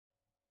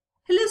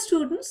Hello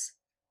students,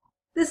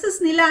 this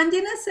is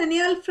Nilanjana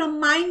Sanyal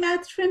from My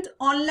Math Friend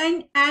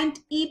Online and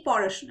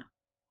ePorashna.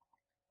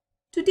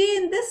 Today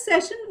in this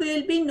session we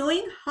will be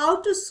knowing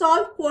how to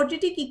solve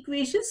quadratic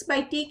equations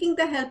by taking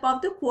the help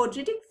of the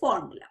quadratic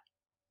formula.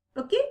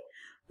 Okay,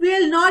 we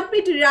will not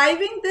be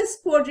deriving this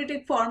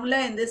quadratic formula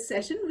in this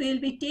session. We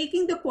will be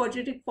taking the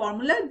quadratic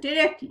formula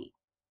directly.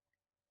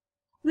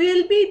 We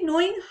will be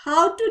knowing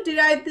how to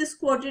derive this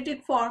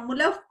quadratic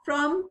formula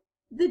from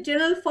the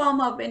general form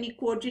of any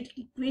quadratic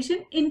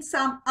equation in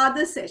some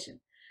other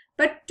session.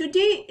 But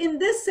today in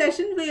this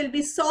session, we will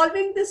be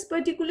solving this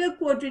particular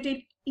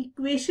quadratic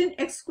equation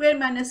x square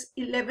minus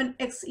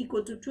 11x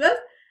equal to 12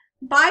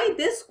 by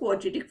this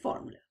quadratic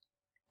formula.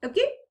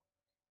 Okay.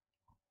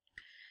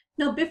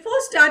 Now, before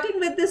starting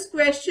with this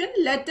question,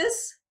 let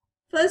us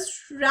first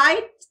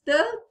write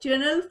the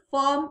general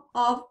form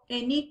of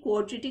any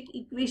quadratic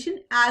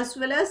equation as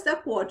well as the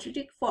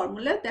quadratic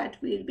formula that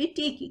we will be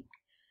taking.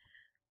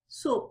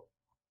 So,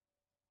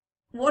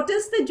 what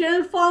is the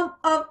general form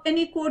of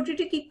any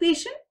quadratic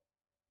equation?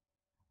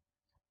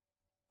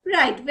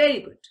 Right,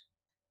 very good.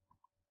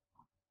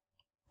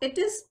 It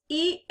is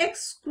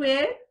ax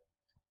square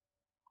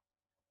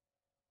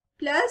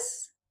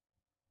plus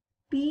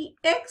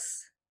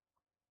bx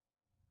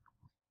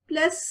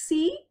plus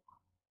c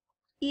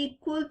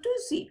equal to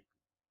 0.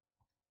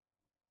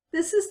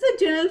 This is the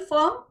general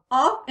form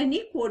of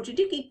any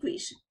quadratic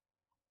equation.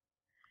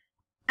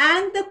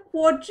 And the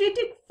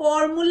quadratic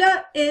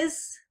formula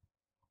is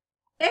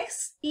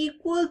x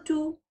equal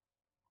to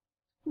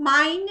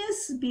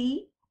minus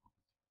b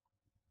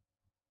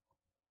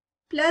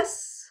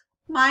plus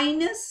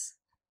minus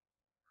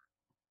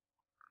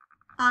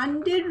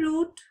under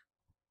root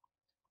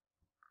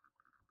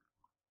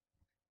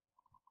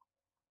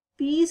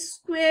b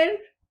square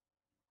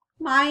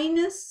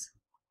minus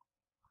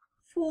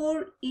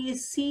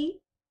 4ac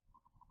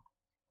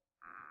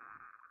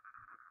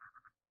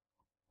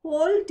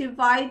whole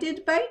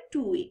divided by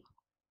 2a.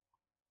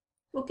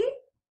 Okay.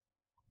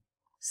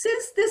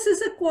 Since this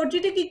is a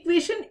quadratic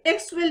equation,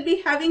 x will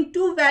be having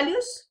two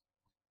values.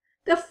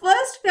 The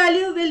first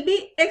value will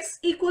be x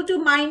equal to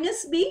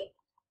minus b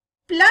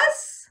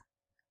plus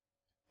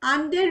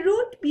under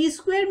root b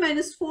square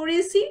minus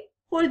 4ac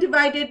whole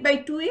divided by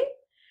 2a.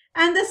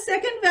 And the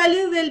second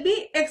value will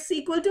be x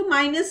equal to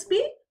minus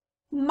b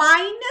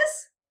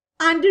minus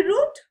under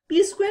root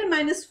b square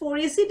minus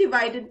 4ac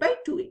divided by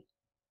 2a.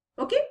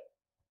 Okay.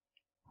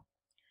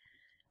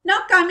 Now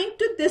coming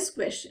to this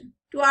question,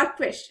 to our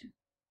question.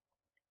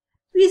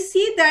 We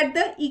see that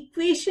the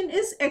equation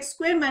is x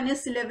square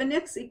minus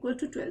 11x equal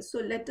to 12. So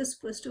let us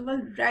first of all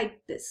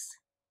write this.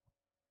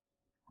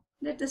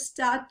 Let us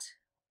start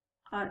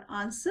our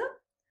answer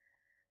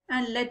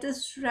and let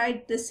us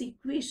write this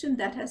equation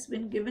that has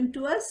been given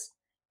to us.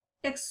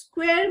 X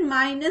square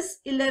minus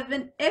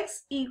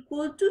 11x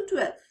equal to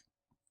 12.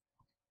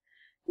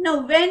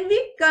 Now when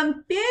we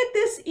compare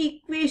this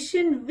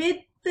equation with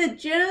the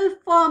general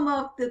form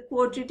of the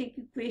quadratic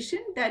equation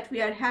that we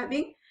are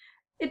having,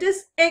 it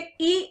is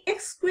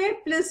ax square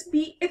plus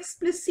bx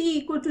plus c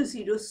equal to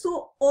 0.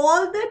 So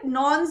all the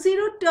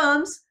non-zero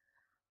terms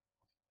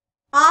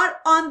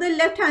are on the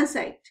left hand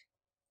side.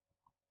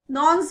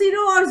 Non-zero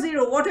or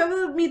 0,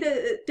 whatever be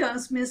the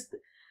terms, means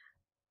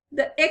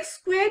the x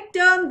squared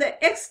term,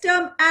 the x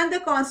term and the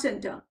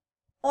constant term.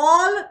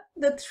 All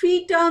the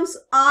three terms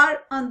are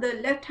on the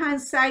left hand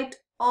side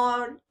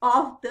or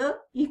of the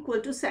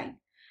equal to sign.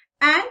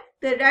 And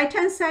the right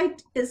hand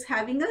side is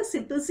having a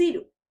simple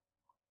 0.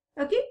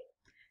 Okay.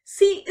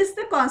 C is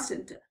the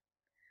constant term.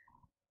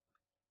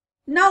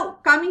 Now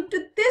coming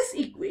to this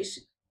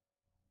equation,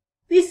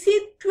 we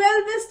see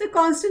 12 is the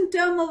constant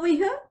term over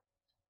here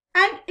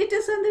and it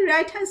is on the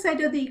right hand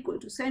side of the equal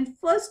to sign.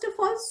 First of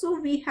all,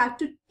 so we have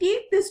to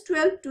take this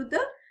 12 to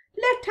the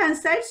left hand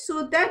side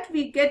so that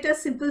we get a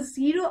simple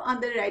 0 on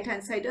the right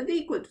hand side of the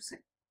equal to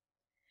sign.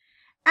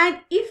 And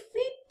if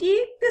we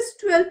take this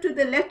 12 to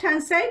the left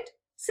hand side,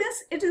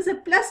 since it is a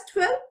plus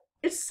 12,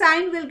 its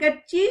sign will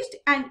get changed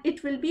and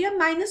it will be a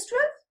minus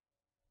 12.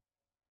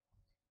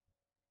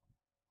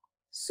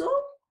 So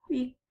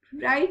we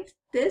write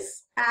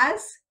this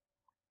as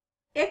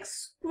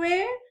x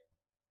square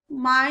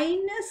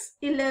minus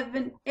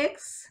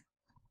 11x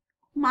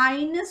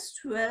minus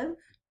 12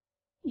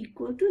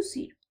 equal to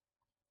 0.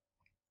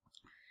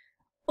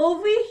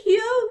 Over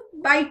here,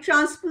 by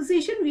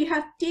transposition, we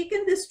have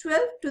taken this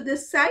 12 to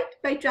this side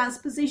by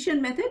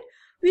transposition method.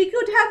 We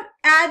could have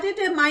added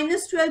a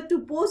minus 12 to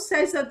both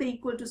sides of the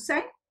equal to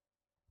sign.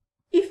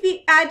 If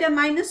we add a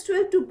minus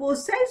 12 to both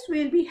sides,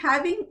 we will be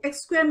having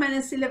x square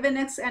minus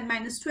 11x and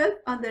minus 12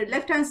 on the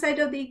left hand side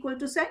of the equal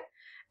to sign.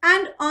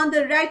 And on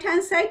the right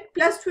hand side,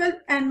 plus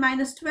 12 and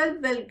minus 12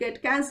 will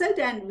get cancelled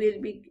and we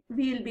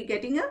will be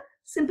getting a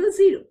simple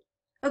 0.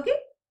 Okay.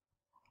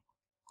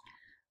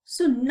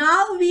 So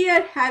now we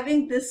are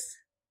having this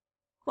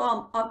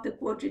form of the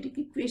quadratic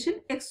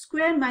equation, x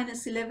square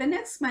minus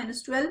 11x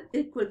minus 12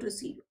 equal to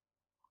 0.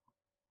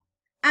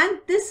 And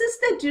this is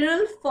the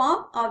general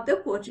form of the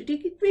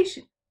quadratic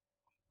equation.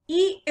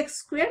 ex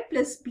square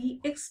plus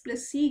bx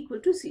plus c equal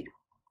to 0.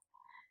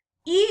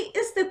 E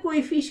is the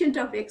coefficient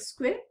of x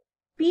square,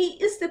 b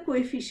is the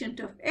coefficient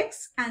of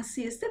x, and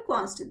c is the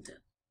constant term.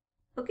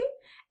 Okay,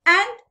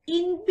 and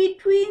in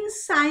between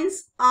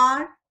signs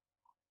are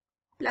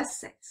plus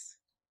signs.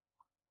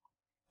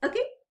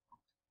 Okay,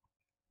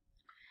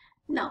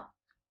 now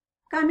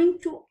coming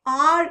to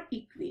our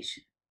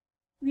equation,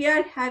 we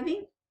are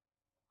having,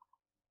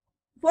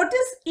 what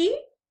is E?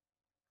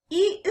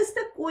 E is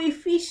the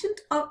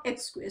coefficient of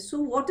x square. So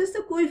what is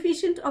the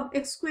coefficient of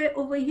x square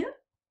over here?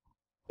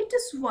 It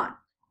is 1.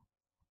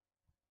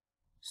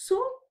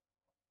 So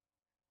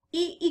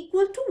E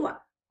equal to 1.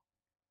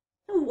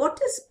 Now what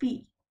is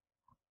B?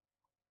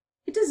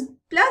 It is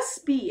plus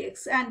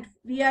bx, and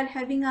we are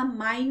having a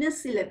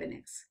minus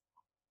 11x.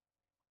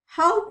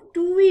 How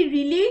do we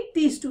relate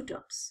these two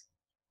terms?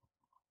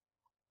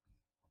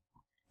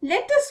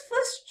 Let us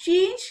first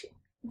change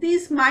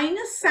these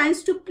minus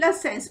signs to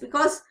plus signs,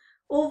 because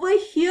over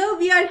here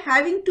we are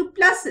having two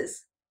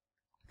pluses.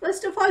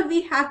 First of all,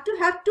 we have to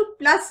have two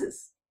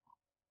pluses.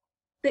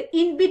 The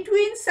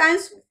in-between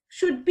signs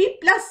should be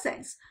plus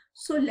signs.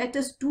 So let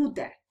us do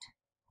that.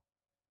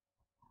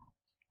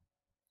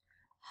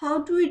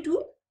 How do we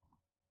do?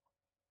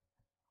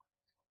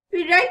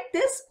 We write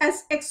this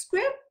as x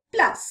square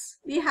plus.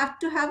 We have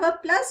to have a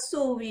plus,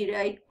 so we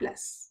write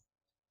plus.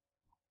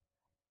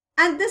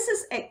 And this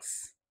is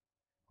x.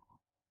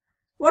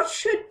 What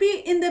should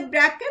be in the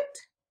bracket?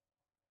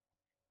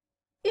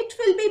 It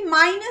will be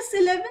minus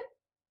 11.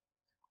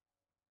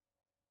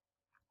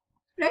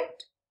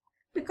 Right?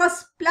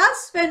 Because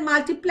plus when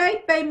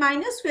multiplied by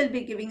minus will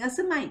be giving us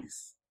a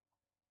minus.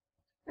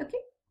 Okay?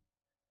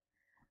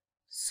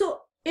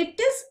 So it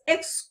is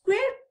x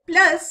square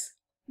plus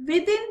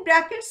within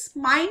brackets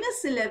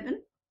minus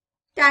 11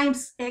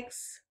 times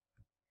x.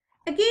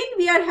 Again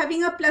we are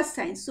having a plus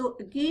sign, so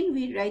again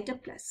we write a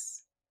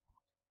plus.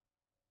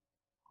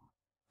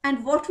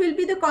 And what will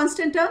be the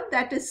constant term?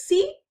 That is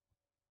c.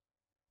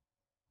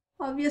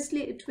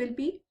 Obviously it will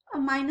be a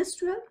minus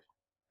 12,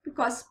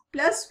 because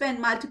plus when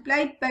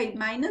multiplied by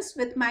minus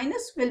with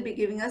minus will be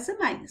giving us a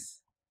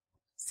minus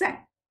sign.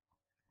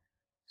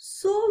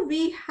 So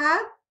we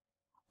have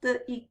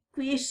the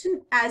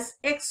equation as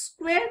x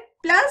square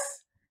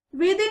plus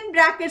within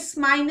brackets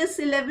minus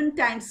 11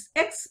 times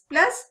x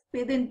plus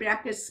within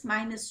brackets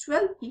minus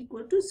 12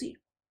 equal to 0.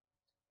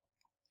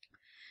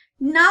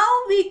 Now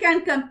we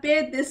can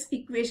compare this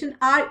equation,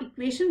 our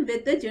equation,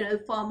 with the general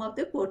form of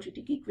the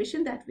quadratic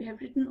equation that we have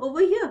written over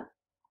here.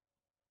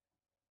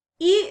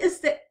 E is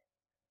the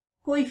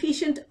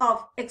coefficient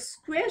of x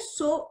square.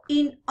 So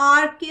in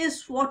our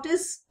case, what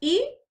is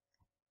E?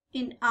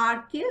 In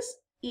our case,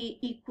 E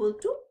equal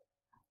to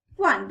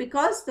 1,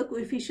 because the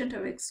coefficient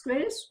of x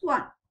square is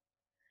 1.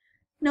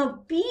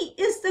 Now B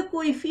is the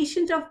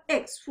coefficient of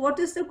x. What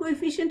is the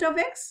coefficient of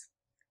x?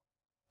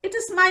 It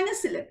is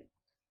minus 11.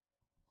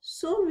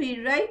 So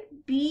we write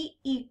B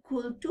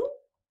equal to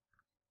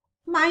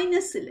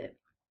minus 11.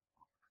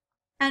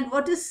 And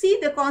what is C,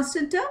 the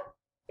constant term?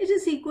 It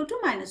is equal to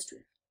minus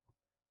 12.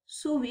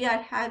 So we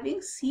are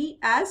having C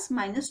as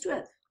minus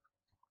 12.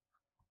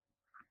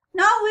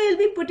 Now we will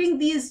be putting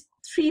these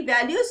three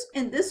values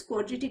in this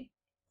quadratic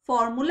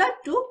formula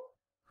to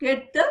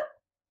get the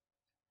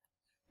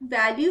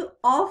value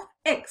of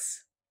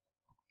x.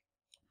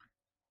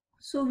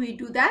 So we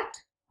do that.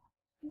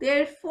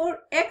 Therefore,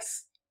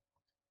 x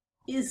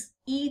is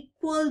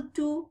equal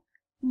to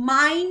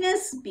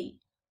minus b.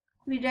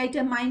 We write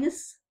a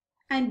minus,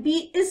 and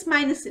b is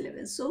minus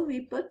 11. So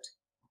we put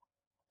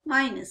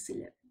minus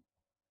 11.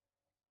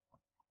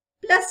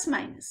 Plus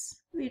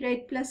minus. We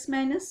write plus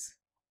minus.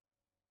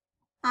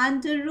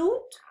 Under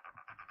root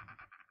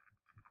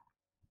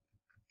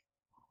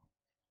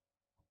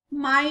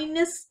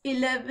minus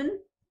 11.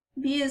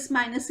 B is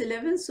minus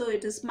 11. So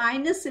it is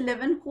minus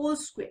 11 whole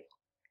square.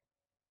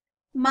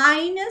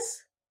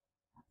 Minus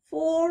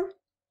 4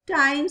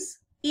 times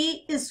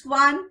E is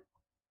 1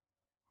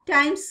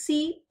 times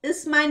C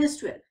is minus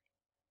 12.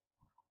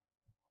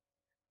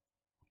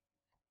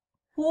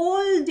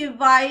 Whole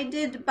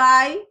divided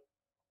by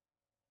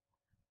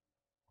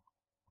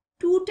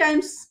 2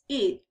 times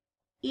A.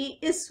 A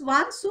is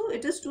 1, so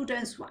it is 2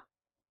 times 1.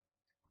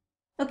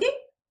 Okay?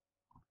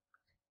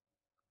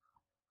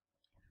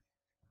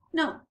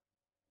 Now,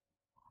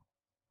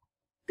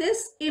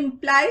 this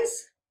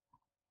implies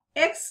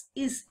x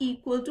is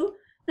equal to,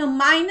 now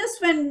minus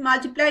when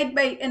multiplied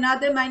by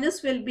another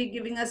minus will be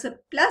giving us a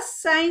plus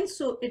sign,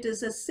 so it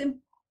is a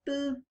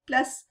simple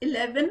plus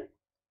 11.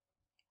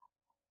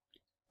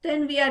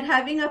 Then we are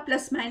having a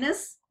plus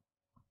minus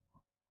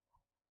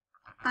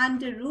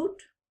under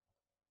root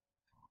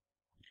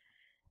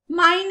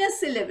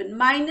minus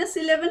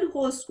 11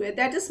 whole square,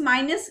 that is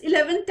minus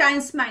 11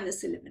 times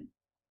minus 11.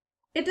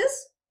 It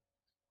is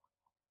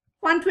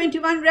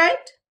 121,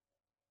 right?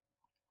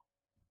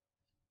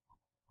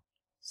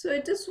 So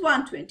it is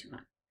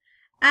 121.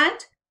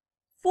 And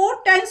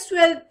 4 times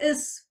 12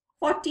 is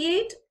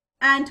 48,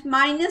 and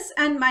minus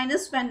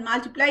when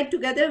multiplied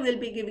together will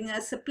be giving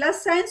us a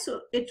plus sign.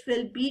 So it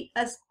will be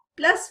a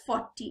plus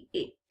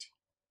 48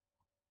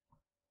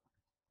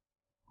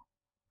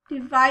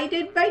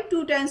 divided by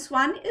 2 times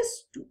 1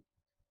 is 2.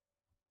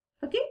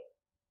 Okay.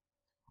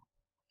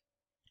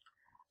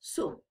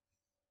 So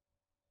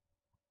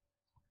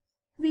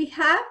we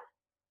have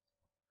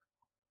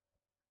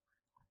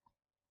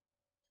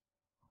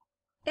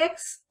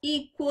x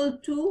equal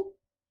to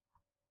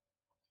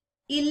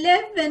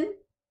 11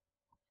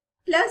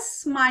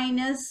 plus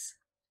minus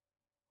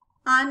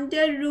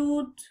under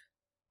root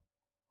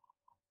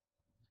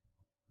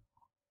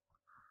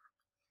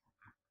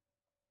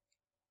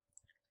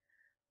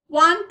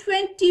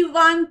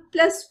 121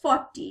 plus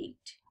 48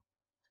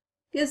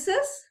 gives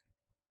us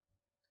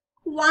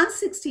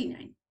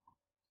 169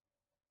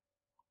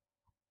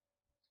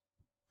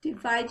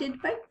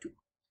 divided by 2.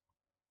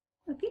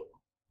 Okay.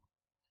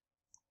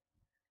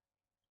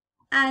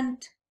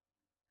 And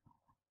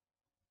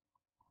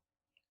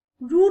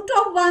root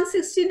of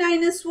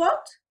 169 is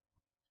what?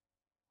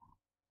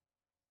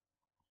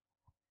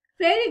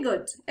 Very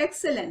good.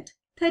 Excellent.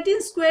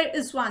 13 square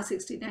is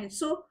 169.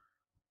 So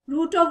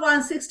root of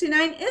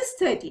 169 is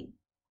 13.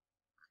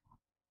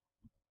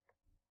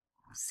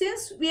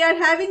 Since we are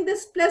having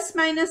this plus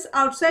minus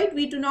outside,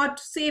 we do not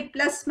say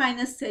plus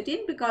minus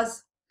 13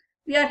 because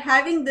we are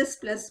having this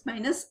plus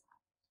minus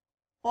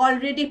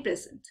already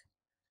present.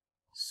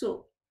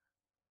 So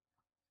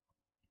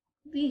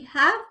we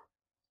have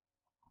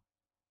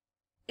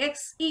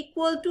x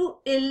equal to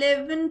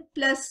 11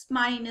 plus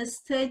minus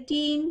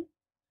 13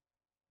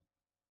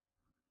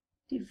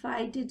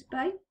 divided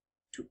by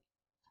 2.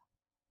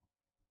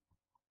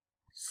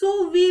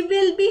 So we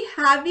will be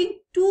having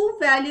two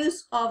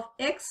values of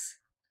x.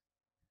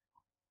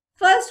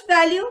 First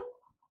value,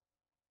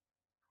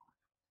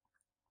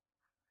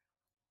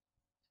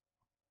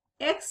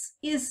 x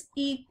is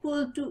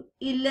equal to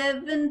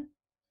 11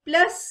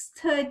 plus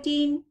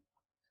 13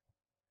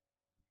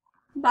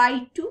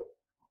 by 2,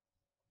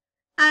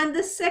 and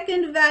the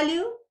second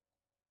value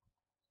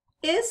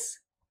is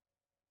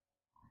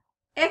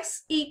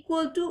x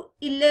equal to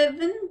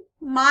 11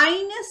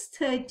 minus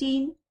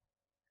 13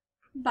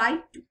 by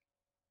 2.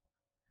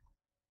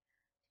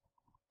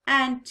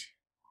 And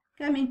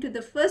coming to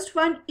the first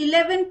one,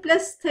 11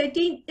 plus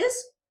 13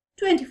 is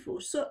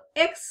 24. So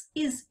x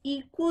is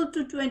equal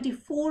to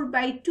 24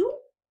 by 2.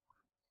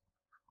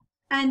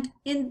 And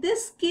in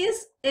this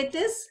case, it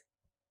is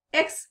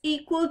x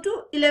equal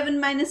to 11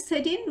 minus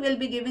 13 will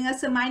be giving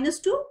us a minus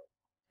 2.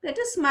 That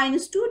is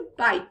minus 2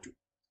 by 2.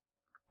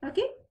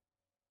 Okay.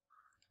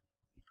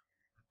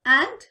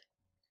 And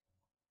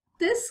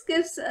this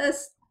gives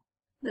us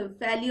the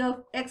value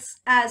of x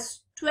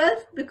as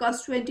 12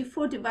 because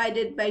 24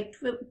 divided by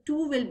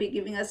 2 will be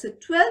giving us a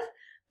 12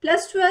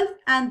 plus 12,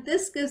 and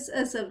this gives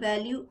us a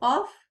value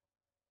of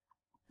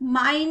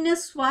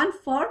minus 1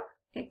 for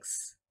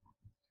x.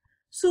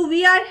 So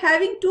we are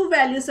having two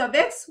values of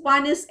x.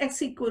 One is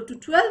x equal to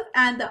 12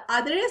 and the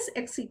other is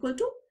x equal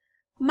to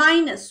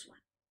minus 1.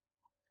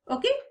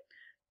 Okay.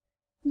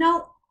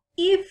 Now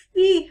if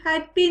we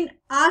had been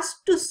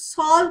asked to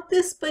solve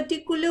this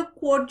particular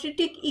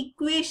quadratic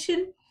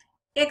equation,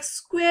 x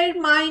squared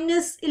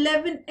minus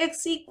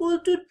 11x equal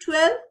to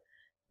 12,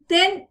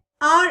 then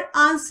our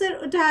answer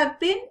would have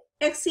been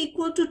x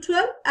equal to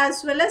 12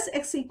 as well as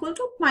x equal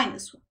to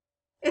minus 1.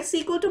 X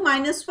equal to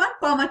minus 1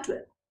 comma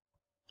 12,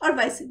 or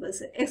vice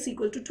versa, x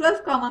equal to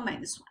 12 comma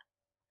minus 1.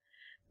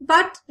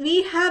 But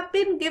we have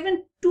been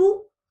given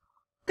two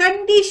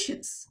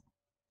conditions.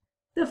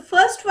 The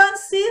first one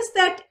says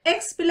that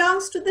x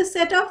belongs to the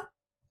set of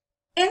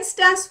n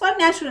stands for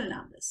natural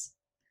numbers.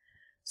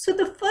 So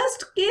the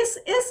first case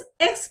is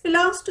x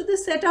belongs to the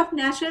set of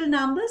natural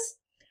numbers,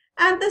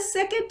 and the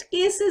second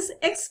case is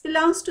x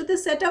belongs to the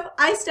set of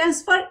I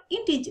stands for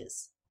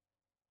integers.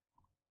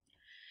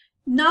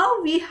 Now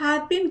we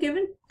have been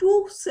given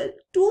two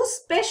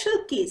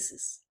special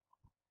cases,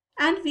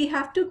 and we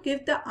have to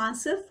give the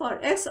answer for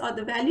x, or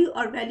the value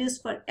or values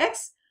for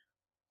x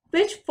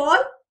which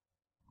fall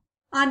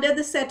under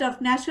the set of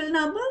natural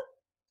numbers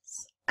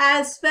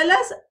as well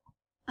as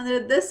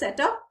under the set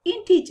of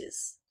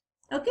integers.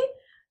 Okay.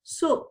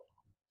 So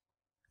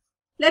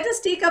let us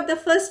take up the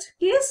first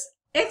case.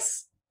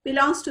 X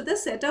belongs to the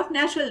set of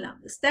natural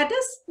numbers. That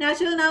is,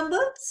 natural number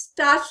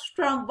starts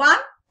from 1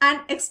 and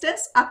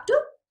extends up to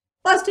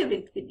positive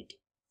infinity.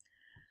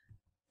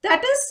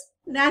 That is,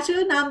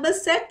 natural number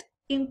set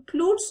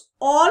includes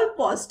all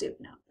positive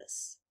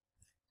numbers.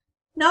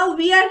 Now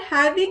we are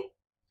having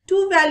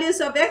two values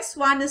of x.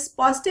 One is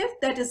positive,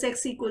 that is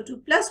x equal to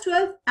plus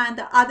 12, and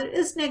the other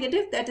is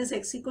negative, that is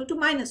x equal to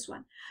minus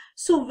 1.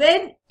 So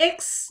when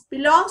x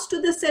belongs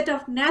to the set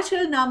of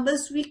natural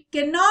numbers, we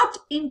cannot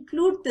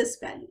include this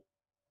value.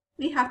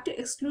 We have to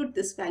exclude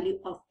this value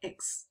of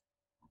x.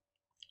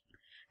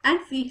 And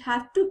we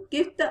have to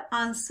give the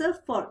answer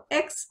for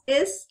x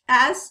is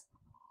as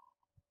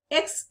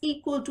x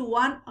equal to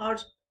 1, or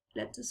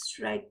let us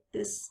write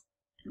this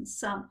in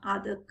some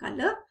other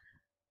color.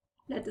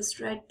 Let us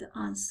write the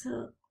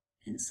answer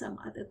in some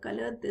other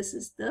color. This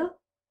is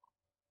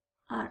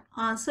our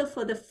answer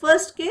for the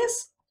first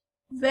case,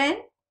 when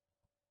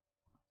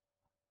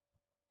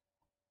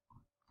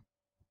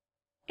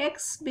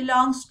x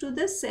belongs to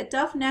the set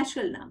of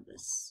natural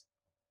numbers,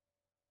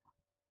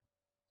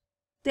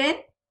 then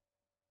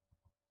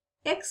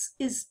x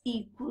is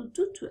equal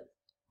to 12.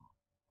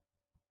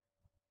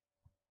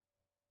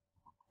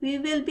 We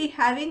will be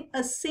having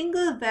a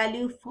single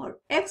value for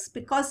x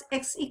because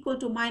x equal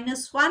to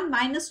 -1.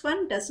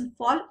 -1 doesn't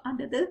fall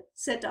under the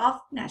set of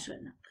natural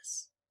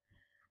numbers.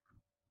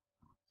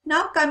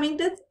 Now coming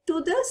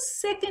to the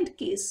second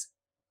case,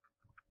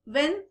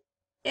 when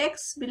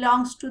x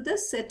belongs to the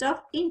set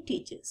of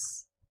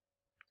integers.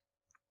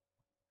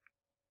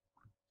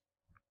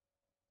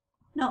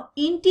 Now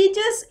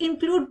integers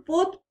include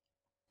both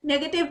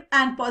negative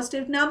and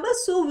positive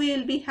numbers, so we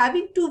will be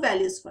having two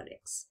values for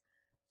x.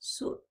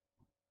 So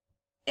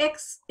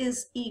x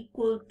is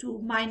equal to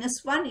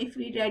 -1. If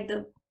we write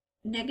the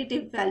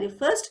negative value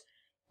first,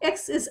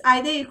 x is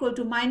either equal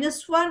to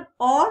 -1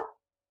 or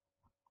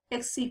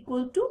x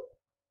equal to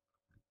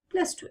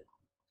 +12.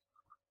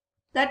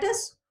 That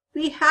is,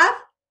 we have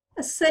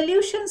a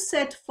solution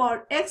set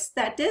for x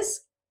that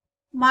is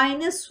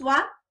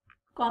 -1,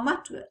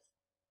 12.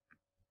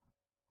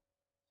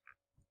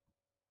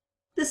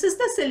 This is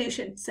the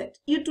solution set.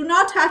 You do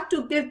not have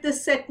to give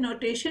this set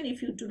notation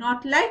if you do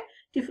not like.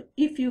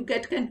 If you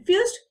get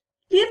confused,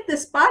 leave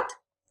this part.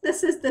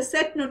 This is the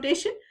set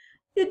notation.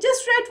 You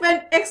just write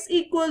when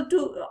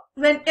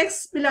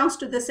x belongs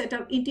to the set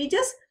of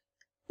integers,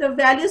 the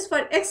values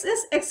for x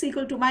is x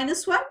equal to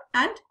 -1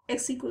 and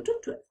x equal to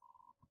 12.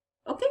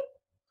 Okay?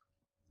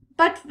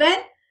 But when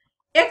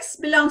x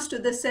belongs to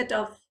the set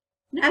of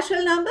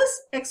natural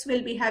numbers, x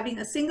will be having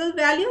a single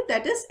value,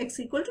 that is x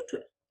equal to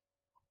 12.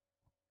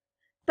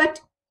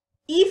 But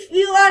if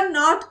you are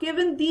not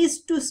given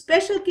these two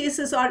special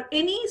cases or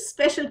any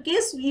special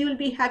case, we will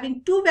be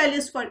having two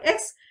values for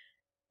x,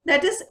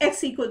 that is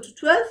x equal to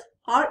 12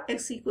 or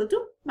x equal to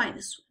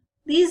 -1.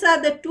 These are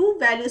the two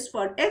values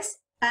for x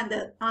and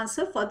the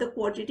answer for the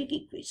quadratic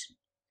equation.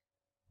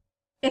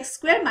 X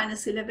square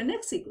minus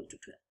 11x equal to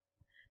 12.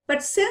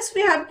 But since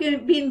we have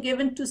been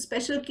given two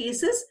special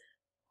cases,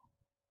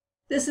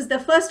 this is the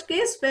first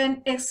case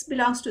when x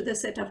belongs to the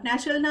set of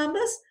natural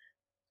numbers,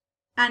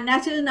 and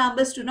natural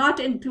numbers do not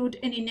include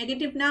any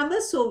negative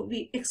numbers, so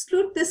we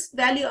exclude this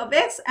value of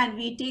x and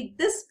we take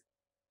this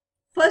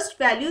first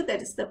value,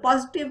 that is the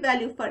positive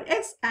value for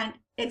x, and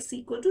x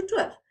equal to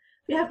 12.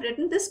 We have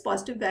written this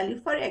positive value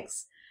for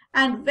x.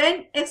 And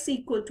when x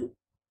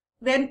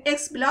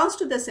belongs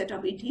to the set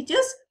of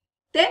integers,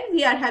 then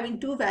we are having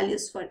two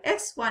values for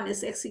x. One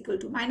is x equal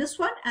to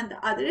 -1 and the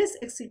other is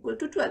x equal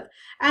to 12.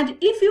 And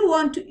if you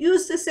want to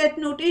use the set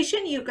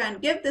notation, you can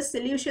give the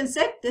solution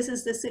set. This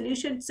is the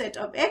solution set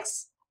of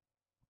x.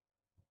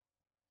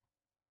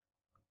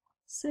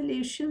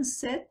 Solution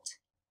set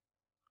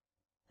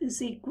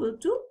is equal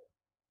to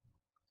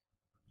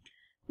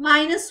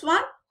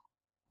 -1,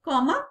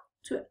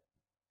 12.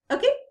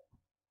 Okay.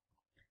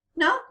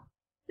 Now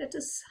let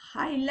us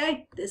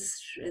highlight this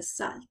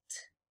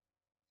result.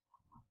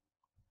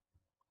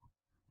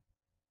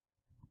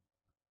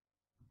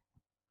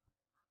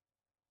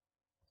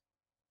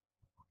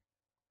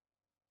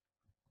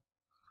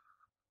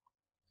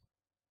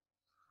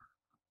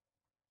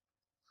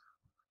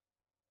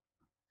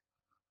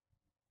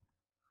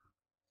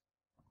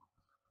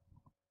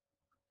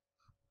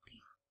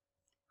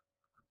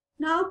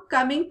 Now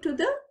coming to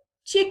the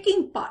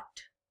checking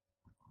part.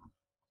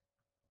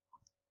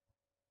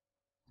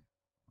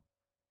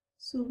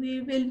 So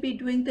we will be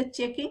doing the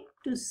checking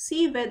to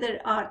see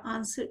whether our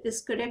answer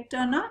is correct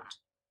or not.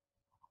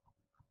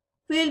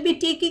 We will be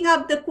taking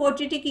up the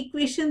quadratic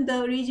equation,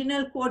 the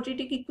original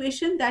quadratic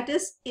equation, that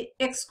is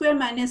x square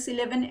minus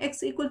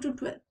 11x equal to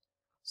 12.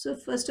 So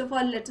first of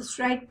all, let us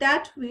write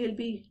that. We will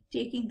be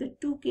taking the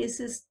two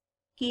cases,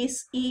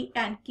 case A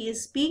and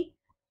case B.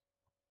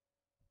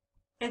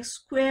 X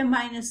square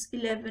minus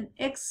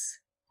 11x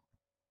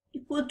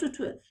equal to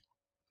 12.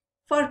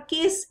 For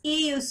case A,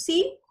 you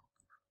see,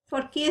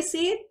 for case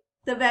A,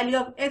 the value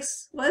of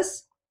x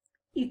was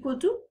equal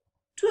to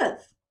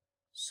 12.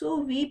 So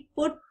we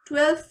put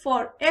 12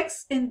 for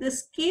x in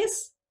this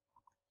case,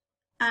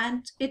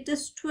 and it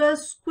is 12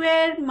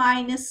 square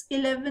minus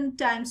 11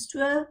 times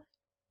 12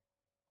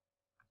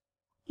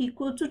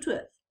 equal to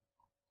 12.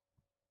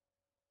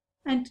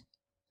 And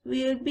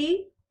we will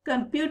be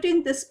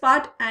computing this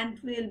part and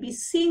we will be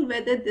seeing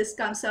whether this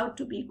comes out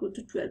to be equal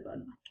to 12 or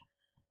not.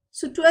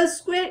 So 12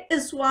 square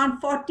is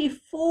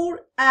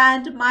 144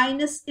 and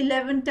minus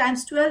 11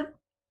 times 12.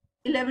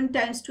 11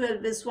 times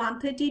 12 is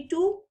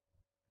 132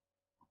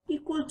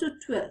 equal to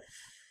 12.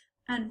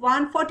 And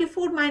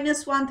 144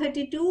 minus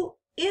 132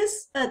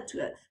 is a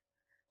 12.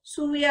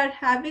 So we are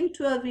having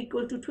 12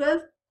 equal to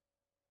 12,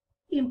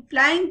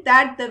 implying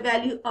that the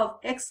value of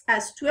x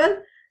as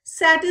 12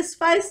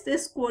 satisfies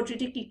this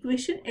quadratic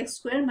equation x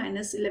square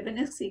minus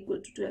 11x equal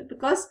to 12,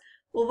 because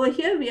over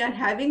here we are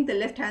having the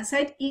left hand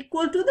side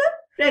equal to the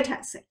right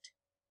hand side.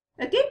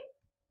 Okay.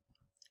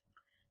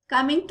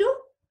 Coming to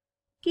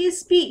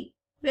case B,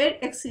 where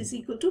x is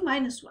equal to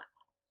 -1.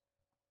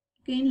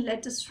 Again,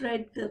 let us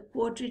write the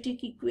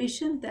quadratic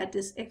equation, that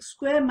is x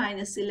square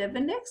minus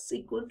 11x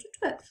equal to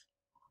 12.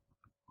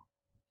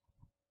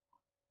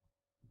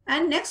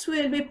 and next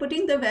we will be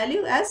putting the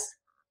value as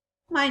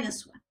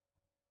minus 1.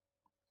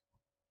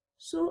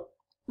 So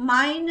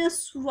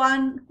minus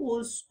 1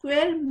 whole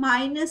square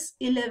minus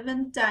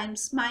 11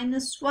 times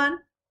minus 1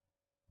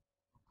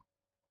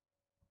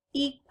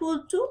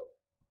 equal to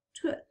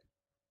 12.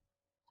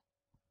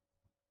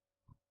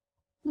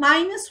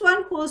 Minus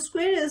 1 whole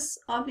square is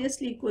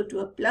obviously equal to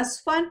a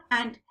plus 1,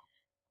 and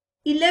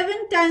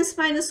 11 times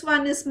minus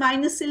 1 is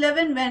minus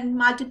 11. When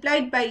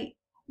multiplied by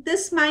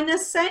this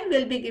minus sign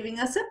will be giving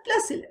us a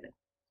plus 11.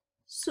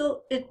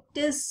 So it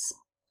is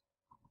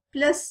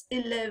plus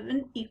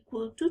 11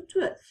 equal to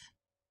 12.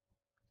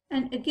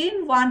 And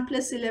again 1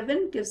 plus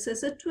 11 gives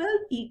us a 12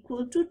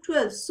 equal to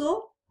 12.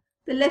 So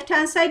the left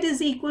hand side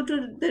is equal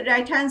to the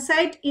right hand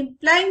side,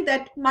 implying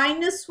that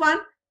minus 1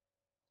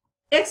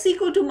 x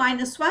equal to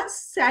minus 1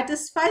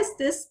 satisfies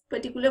this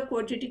particular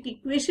quadratic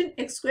equation,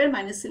 x square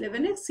minus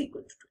 11x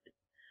equal to 12.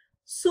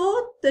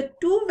 So the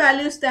two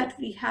values that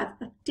we have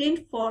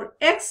obtained for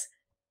x,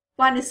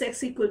 one is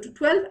x equal to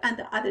 12 and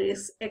the other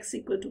is x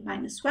equal to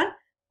minus 1,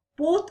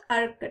 both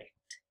are correct.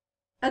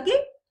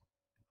 Okay.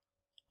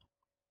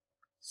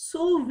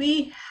 So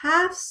we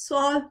have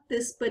solved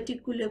this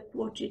particular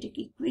quadratic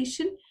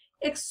equation,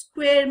 x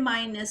square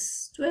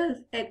minus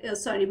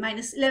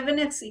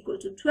 11x equal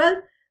to 12,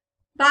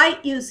 by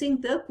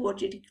using the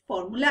quadratic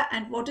formula.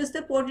 And what is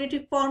the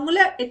quadratic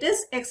formula? It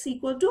is x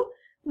equal to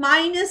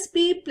minus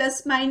b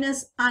plus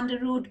minus under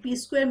root b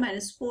square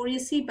minus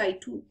 4ac by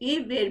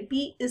 2a, where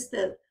b is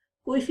the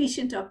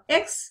coefficient of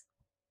x,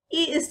 a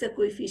is the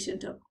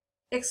coefficient of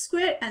x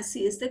square, and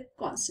c is the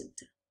constant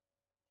term.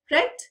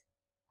 Right?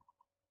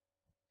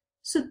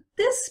 So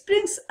this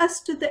brings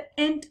us to the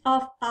end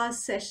of our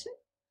session.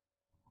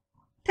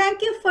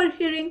 Thank you for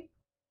hearing.